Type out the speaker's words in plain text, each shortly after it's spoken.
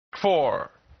4.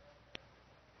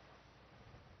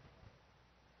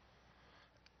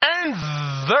 And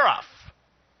they're off.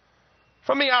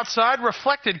 From the outside,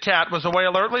 Reflected Cat was away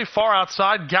alertly. Far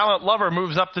outside, Gallant Lover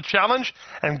moves up to challenge,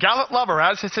 and Gallant Lover,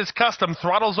 as is his custom,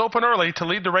 throttles open early to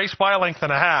lead the race by a length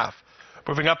and a half.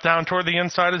 Moving up down toward the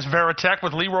inside is Veritech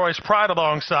with Leroy's Pride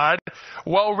alongside.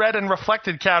 Well Read and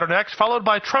Reflected Cat are next, followed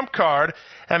by Trump Card,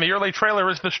 and the early trailer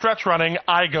is the stretch running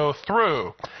I Go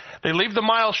Through. They leave the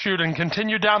mile chute and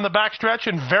continue down the backstretch,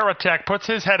 and Veritech puts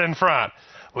his head in front.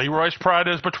 Leroy's Pride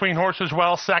is between horses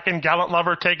well second, Gallant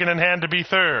Lover taken in hand to be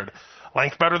third.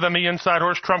 Length better than the inside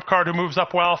horse Trump Card, who moves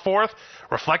up well fourth.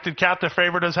 Reflected Cat, the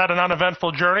favorite, has had an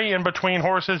uneventful journey. In between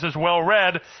horses is Well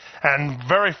Read, and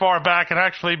very far back and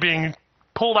actually being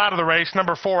pulled out of the race,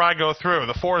 number 4, I Go Through.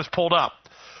 The 4 is pulled up.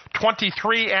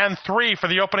 23 and 3 for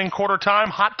the opening quarter time.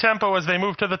 Hot tempo as they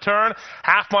move to the turn.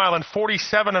 Half mile in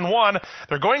 47 and 1.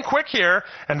 They're going quick here,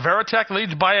 and Veritech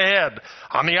leads by a head.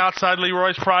 On the outside,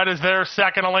 Leroy's Pride is there.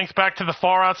 Second, a length back to the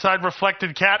far outside,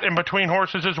 Reflected Cat. In between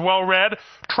horses is Well Read.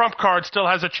 Trump Card still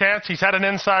has a chance. He's had an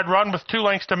inside run with 2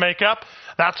 lengths to make up.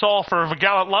 That's all for the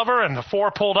Gallant Lover, and the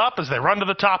 4 pulled up as they run to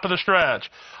the top of the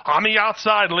stretch. On the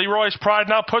outside, Leroy's Pride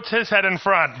now puts his head in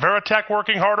front. Veritech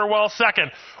working harder well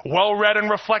second. Well Read and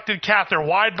Reflected Cat. They're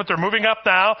wide, but they're moving up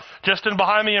now. Just in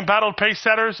behind the embattled pace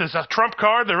setters is a Trump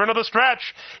Card. They're into the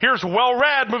stretch. Here's Well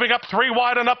Read moving up 3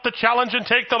 wide and up the challenge and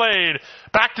take the lead.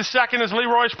 Back to second is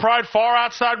Leroy's Pride. Far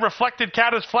outside, Reflected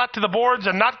Cat is flat to the boards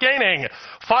and not gaining.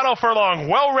 Final furlong,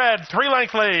 Well Read,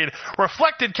 3-length lead.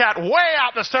 Reflected Cat way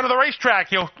out the center of the racetrack.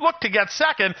 He'll look to get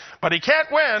second, but he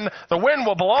can't win. The win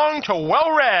will belong to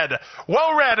Well Read.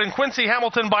 Well Read and Quincy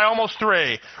Hamilton by almost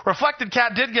 3. Reflected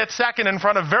Cat did get second in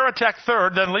front of Veritech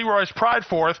third, then Leroy's Pride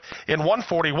fourth in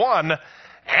 141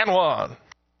 and 1.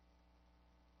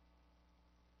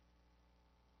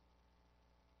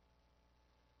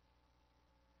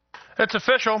 It's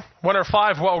official. Winner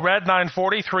 5, Well Read,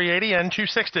 $9.40, $3.80, and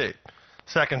 $2.60.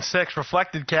 Second 6,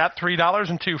 Reflected Cat, $3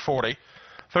 and $2.40.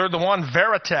 Third, the 1,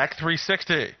 Veritech,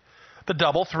 $3.60. The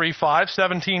double, 3-5,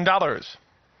 $17.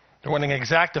 The winning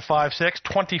exacta 5-6,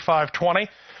 $25.20.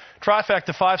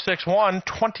 Trifecta 5-6-1,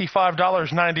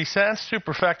 $25.90.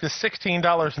 Superfecta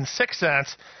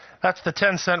 $16.06. That's the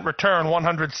 10-cent return,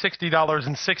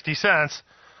 $160.60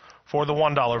 for the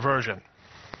 $1 version.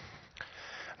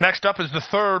 Next up is the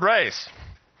third race.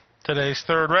 Today's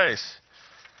third race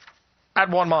at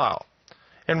 1 mile.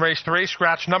 In race 3,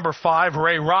 scratch number 5,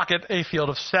 Ray Rocket, a field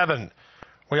of 7.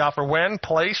 We offer win,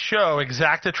 place, show,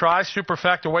 exacta, try,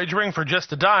 superfecta wagering for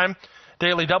just a dime.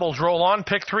 Daily doubles roll on,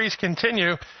 pick threes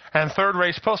continue, and third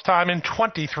race post time in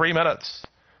 23 minutes.